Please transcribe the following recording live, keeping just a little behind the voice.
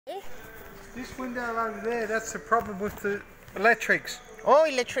This window over there, that's the problem with the electrics. Oh,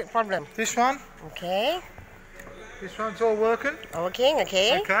 electric problem. This one. Okay. This one's all working. Working,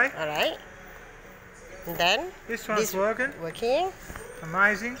 okay. Okay. Alright. And then? This one's working. Working.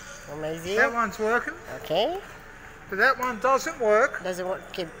 Amazing. Amazing. That one's working. Okay. But that one doesn't work. Doesn't work,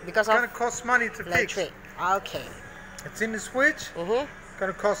 okay, because it's of going to cost money to electric. fix. Okay. It's in the switch. Going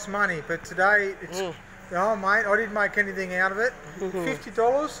to cost money, but today it's... Oh mate, I didn't make anything out of it.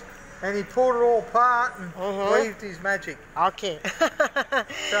 $50, and he pulled it all apart and weaved his magic. Okay.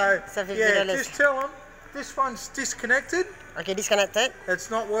 So $50. Yeah, just tell him this one's disconnected. Okay, disconnected.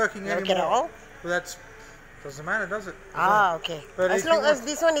 It's not working anymore. Working at all? Well, that's doesn't matter, does it? Okay. But as long as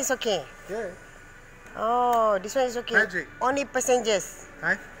this one is okay. Yeah. Oh, this one is okay. Magic. Only passengers.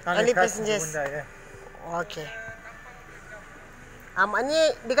 Hey? Only passengers. Window, yeah. Okay.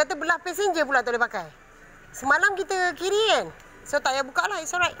 Maknanya dia kata belah passenger pula tak boleh pakai. Semalam kita kiri kan. So tak payah buka lah,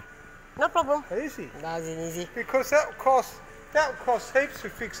 it's alright. No problem. Easy. That's easy. Because that will cost heaps to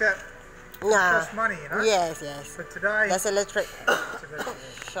fix that. It costs money, you know. Yes. But today that's electric.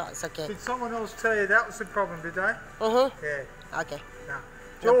 Sure, it's okay. Did someone else tell you that was the problem today? Yeah. Okay. No. No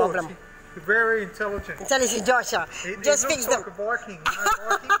George, problem. You're very intelligent. Intelligent Josh. Just fix them. Like a Viking. You know,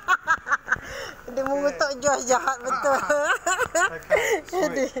 Viking? Dia mengutuk Josh jahat betul. Okay,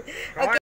 sweet. Right.